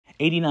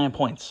89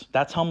 points.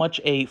 That's how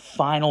much a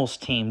finals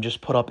team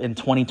just put up in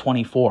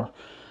 2024.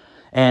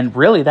 And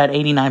really, that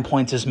 89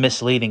 points is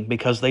misleading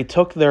because they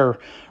took their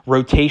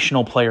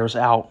rotational players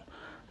out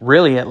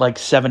really at like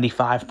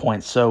 75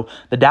 points. So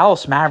the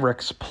Dallas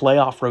Mavericks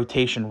playoff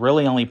rotation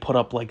really only put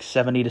up like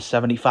 70 to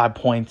 75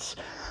 points.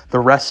 The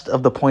rest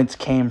of the points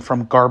came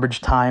from garbage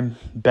time,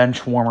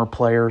 bench warmer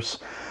players.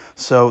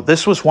 So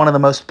this was one of the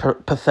most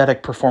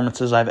pathetic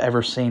performances I've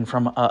ever seen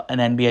from an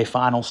NBA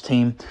Finals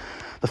team.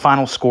 The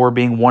final score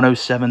being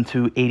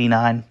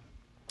 107-89,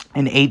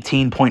 an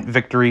 18-point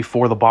victory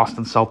for the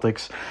Boston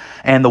Celtics.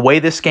 And the way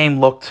this game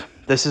looked,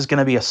 this is going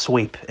to be a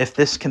sweep. If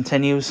this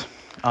continues,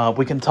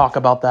 we can talk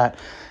about that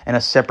in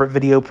a separate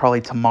video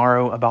probably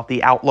tomorrow about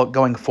the outlook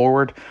going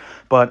forward.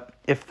 But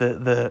if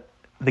the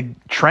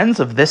trends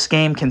of this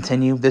game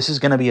continue, this is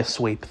going to be a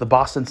sweep. The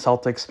Boston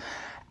Celtics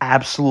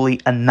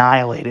absolutely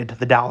annihilated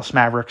the Dallas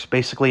Mavericks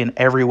basically in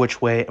every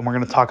which way, and we're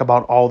going to talk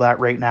about all that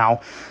right now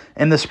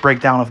in this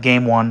breakdown of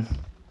Game 1.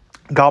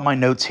 Got my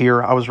notes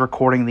here. I was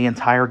recording the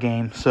entire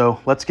game,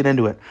 so let's get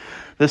into it.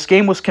 This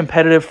game was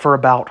competitive for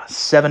about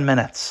 7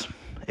 minutes.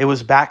 It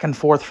was back and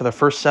forth for the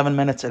first 7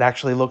 minutes. It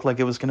actually looked like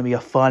it was going to be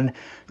a fun,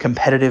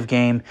 competitive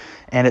game,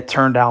 and it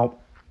turned out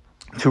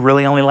to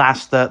really only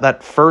last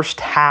that first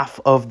half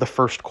of the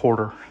first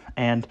quarter.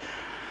 And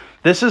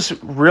this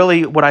is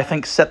really what I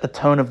think set the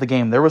tone of the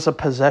game. There was a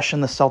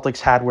possession the Celtics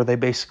had where they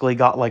basically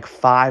got like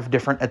 5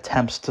 different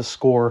attempts to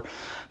score.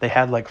 They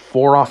had like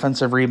 4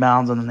 offensive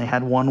rebounds, and then they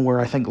had one where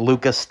I think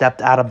Luka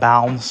stepped out of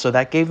bounds. So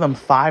that gave them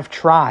 5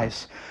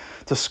 tries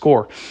to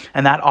score.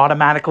 And that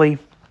automatically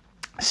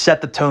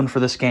set the tone for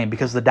this game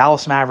because the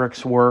Dallas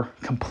Mavericks were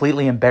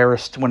completely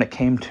embarrassed when it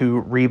came to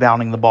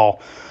rebounding the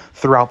ball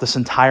throughout this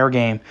entire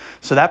game.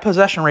 So that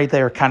possession rate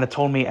there kind of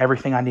told me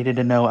everything I needed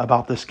to know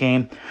about this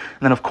game.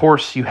 And then, of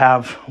course, you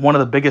have one of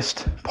the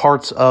biggest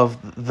parts of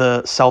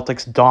the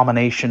Celtics'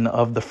 domination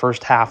of the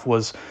first half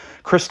was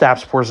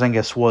Kristaps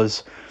Porzingis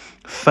was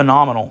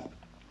phenomenal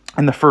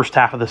in the first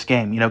half of this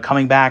game. You know,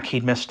 coming back,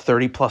 he'd missed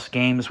 30-plus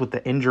games with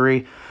the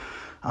injury.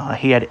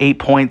 He had 8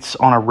 points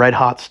on a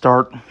red-hot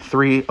start,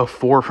 3 of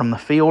 4 from the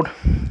field.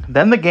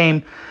 Then the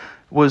game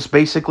was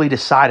basically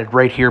decided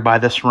right here by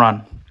this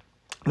run.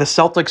 The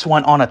Celtics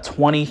went on a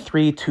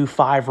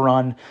 23-5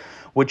 run,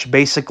 which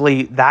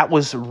basically that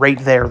was right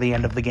there the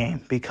end of the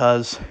game.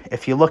 Because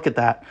if you look at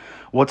that,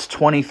 what's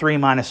 23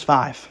 minus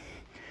 5?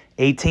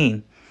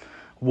 18.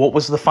 What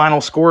was the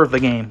final score of the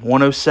game?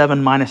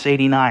 107 minus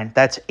 89.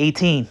 That's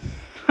 18.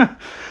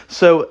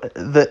 So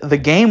the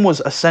game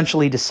was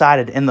essentially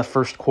decided in the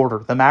first quarter.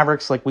 The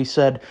Mavericks, like we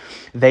said,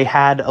 they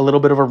had a little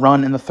bit of a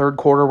run in the third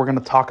quarter. We're going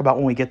to talk about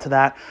when we get to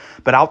that.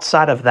 But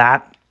outside of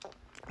that,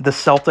 the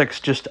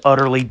Celtics just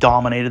utterly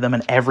dominated them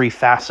in every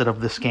facet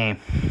of this game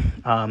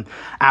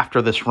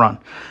after this run.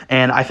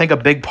 And I think a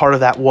big part of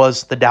that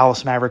was the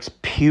Dallas Mavericks'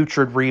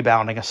 putrid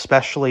rebounding,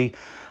 especially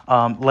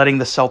letting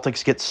the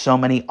Celtics get so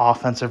many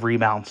offensive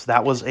rebounds.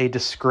 That was a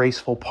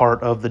disgraceful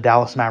part of the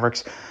Dallas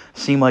Mavericks.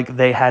 Seemed like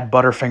they had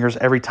butterfingers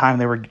every time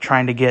they were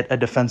trying to get a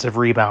defensive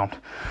rebound.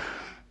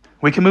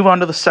 We can move on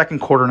to the second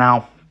quarter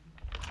now.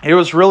 It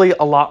was really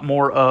a lot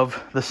more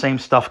of the same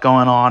stuff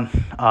going on.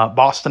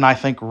 Boston, I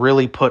think,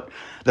 really put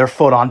their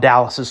foot on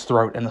Dallas's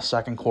throat in the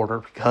second quarter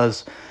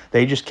because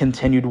they just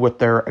continued with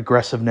their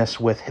aggressiveness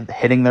with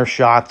hitting their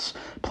shots,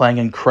 playing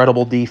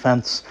incredible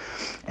defense,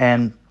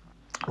 and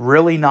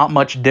really not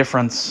much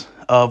difference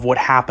of what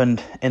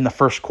happened in the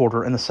first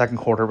quarter and the second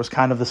quarter. It was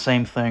kind of the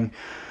same thing.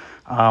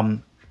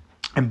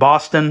 And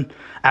Boston,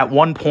 at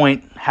one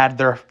point, had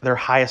their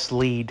highest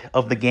lead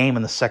of the game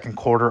in the second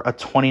quarter, a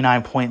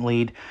 29-point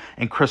lead,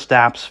 and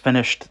Kristaps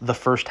finished the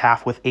first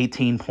half with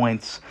 18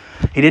 points.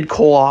 He did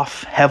cool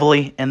off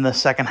heavily in the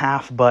second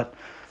half, but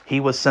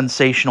he was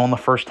sensational in the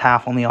first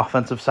half on the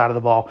offensive side of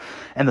the ball.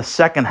 In the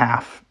second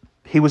half,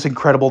 he was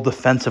incredible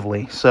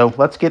defensively. So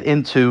let's get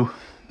into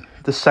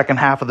the second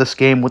half of this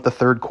game with the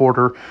third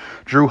quarter.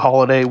 Drew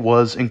Holiday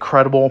was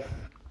incredible.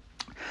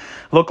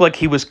 Looked like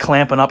he was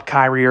clamping up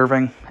Kyrie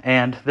Irving,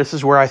 and this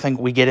is where I think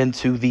we get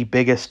into the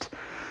biggest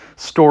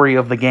story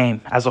of the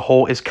game as a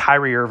whole is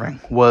Kyrie Irving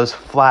was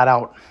flat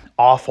out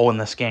awful in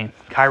this game.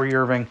 Kyrie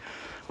Irving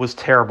was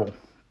terrible.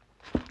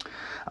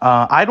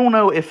 I don't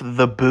know if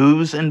the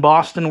boos in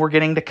Boston were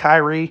getting to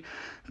Kyrie,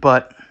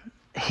 but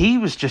he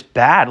was just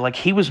bad. Like,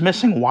 he was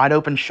missing wide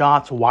open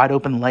shots, wide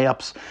open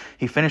layups.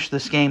 He finished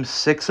this game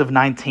 6 of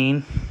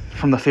 19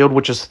 from the field,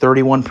 which is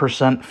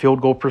 31% field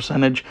goal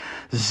percentage,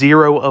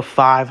 0 of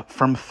 5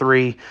 from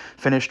 3,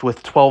 finished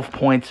with 12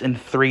 points and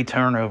 3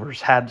 turnovers.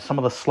 Had some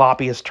of the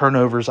sloppiest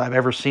turnovers I've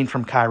ever seen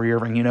from Kyrie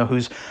Irving, you know,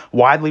 who's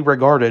widely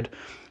regarded,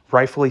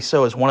 rightfully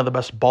so, as one of the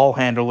best ball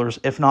handlers,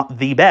 if not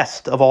the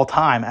best of all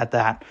time at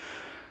that.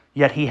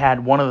 Yet he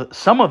had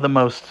some of the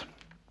most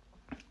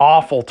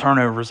awful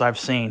turnovers I've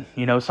seen.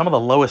 You know, some of the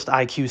lowest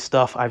IQ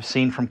stuff I've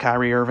seen from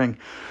Kyrie Irving.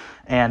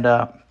 And,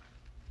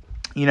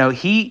 you know,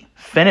 he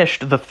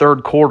finished the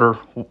third quarter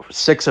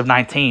 6 of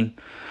 19,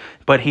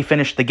 but he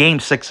finished the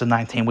game 6 of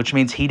 19, which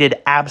means he did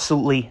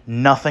absolutely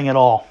nothing at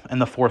all in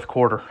the fourth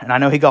quarter. And I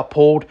know he got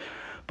pulled,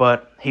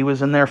 but he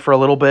was in there for a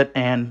little bit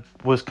and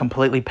was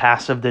completely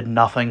passive, did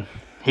nothing.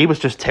 He was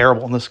just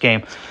terrible in this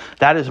game.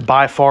 That is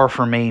by far,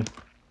 for me,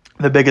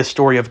 the biggest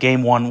story of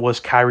Game 1 was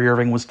Kyrie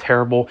Irving was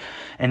terrible.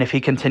 And if he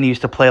continues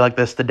to play like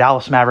this, the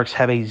Dallas Mavericks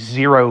have a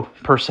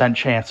 0%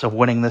 chance of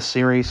winning this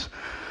series.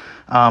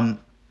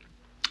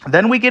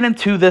 Then we get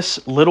into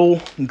this little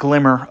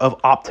glimmer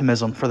of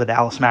optimism for the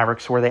Dallas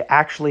Mavericks where they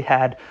actually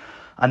had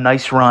a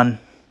nice run.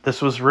 This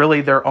was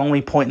really their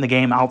only point in the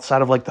game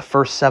outside of like the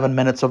first 7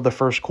 minutes of the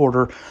first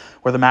quarter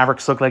where the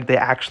Mavericks looked like they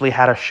actually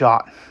had a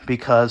shot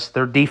because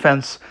their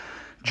defense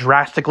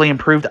drastically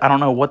improved. I don't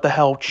know what the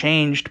hell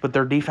changed, but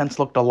their defense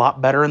looked a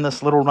lot better in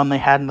this little run they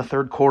had in the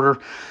third quarter.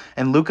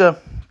 And Luka,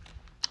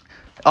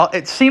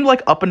 it seemed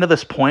like up until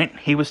this point,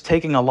 he was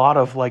taking a lot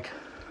of like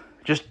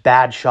just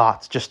bad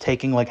shots, just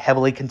taking like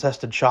heavily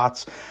contested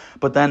shots.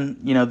 But then,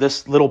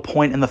 this little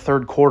point in the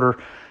third quarter,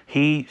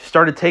 he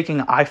started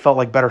taking, I felt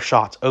like, better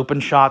shots, open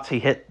shots. He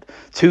hit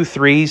 2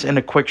 threes in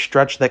a quick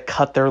stretch that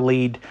cut their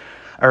lead,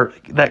 or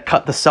that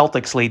cut the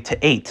Celtics lead to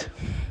 8.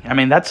 I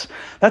mean, that's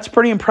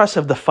pretty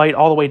impressive to fight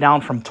all the way down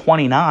from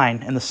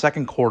 29 in the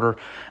second quarter,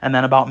 and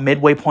then about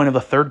midway point of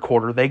the third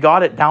quarter, they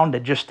got it down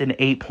to just an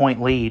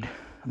 8-point lead.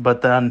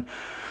 But then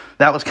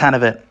that was kind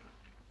of it.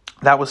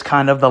 That was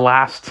kind of the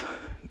last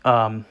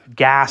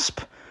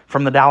gasp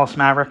from the Dallas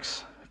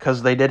Mavericks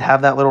because they did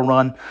have that little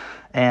run,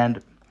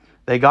 and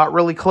they got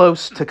really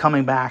close to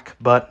coming back,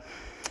 but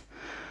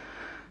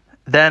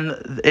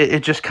then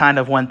it just kind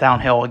of went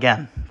downhill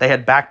again. They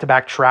had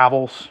back-to-back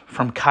travels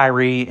from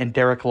Kyrie and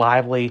Derek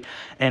Lively,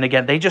 and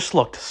again, they just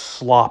looked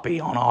sloppy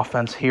on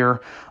offense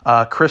here.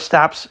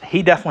 Kristaps,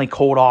 he definitely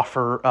cooled off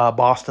for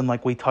Boston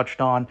like we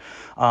touched on,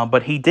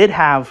 but he did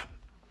have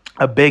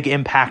a big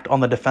impact on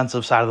the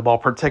defensive side of the ball,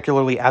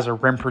 particularly as a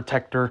rim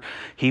protector.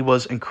 He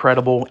was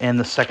incredible in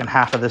the second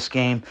half of this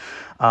game.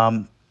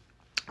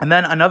 And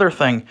then another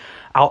thing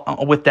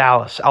with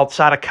Dallas,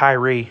 outside of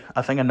Kyrie,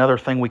 I think another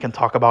thing we can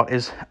talk about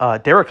is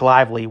Derek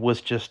Lively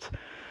was just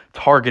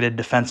targeted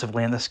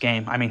defensively in this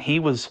game. I mean,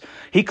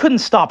 he couldn't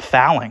stop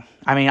fouling.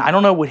 I mean, I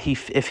don't know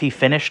if he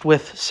finished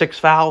with 6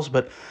 fouls,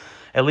 but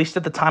at least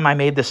at the time I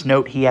made this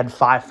note, he had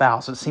 5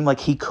 fouls. It seemed like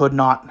he could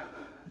not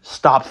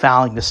stop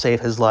fouling to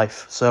save his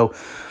life. So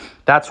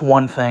that's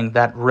one thing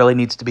that really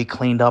needs to be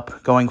cleaned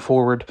up going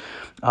forward.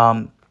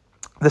 The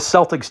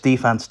Celtics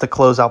defense to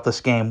close out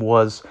this game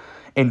was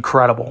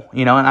incredible,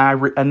 and I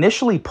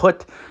initially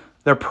put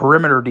their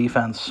perimeter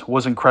defense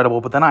was incredible,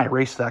 but then I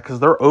erased that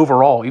because their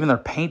overall, even their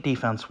paint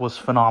defense was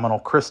phenomenal.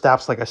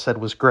 Kristaps, like I said,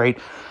 was great,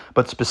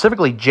 but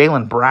specifically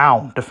Jaylen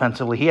Brown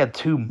defensively, he had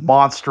 2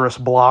 monstrous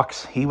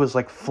blocks. He was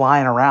like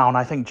flying around.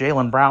 I think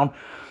Jaylen Brown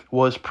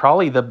was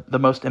probably the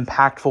most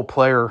impactful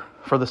player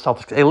for the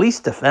Celtics, at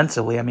least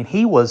defensively. I mean,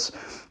 he was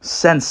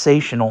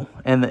sensational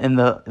in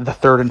the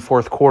third and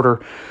fourth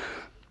quarter.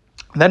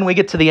 Then we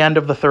get to the end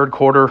of the third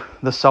quarter.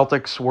 The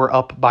Celtics were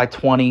up by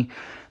 20.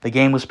 The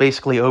game was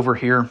basically over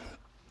here.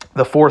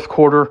 The fourth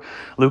quarter,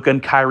 Luka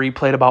and Kyrie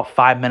played about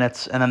 5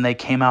 minutes, and then they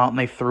came out and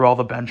they threw all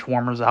the bench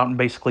warmers out and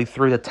basically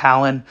threw the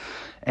towel in,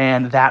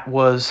 and that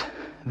was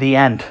the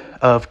end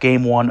of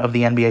Game 1 of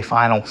the NBA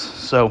Finals.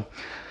 So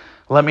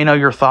let me know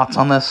your thoughts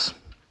on this.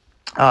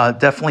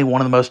 Definitely one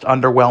of the most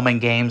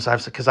underwhelming games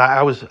because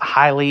I was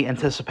highly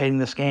anticipating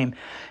this game,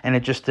 and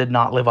it just did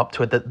not live up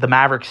to it. The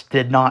Mavericks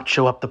did not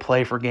show up to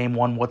play for Game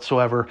 1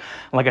 whatsoever.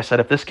 Like I said,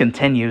 if this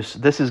continues,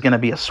 this is going to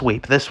be a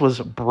sweep. This was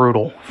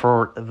brutal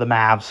for the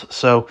Mavs.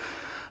 So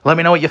let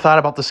me know what you thought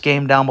about this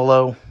game down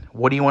below.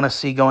 What do you want to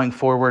see going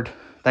forward?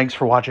 Thanks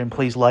for watching.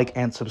 Please like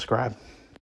and subscribe.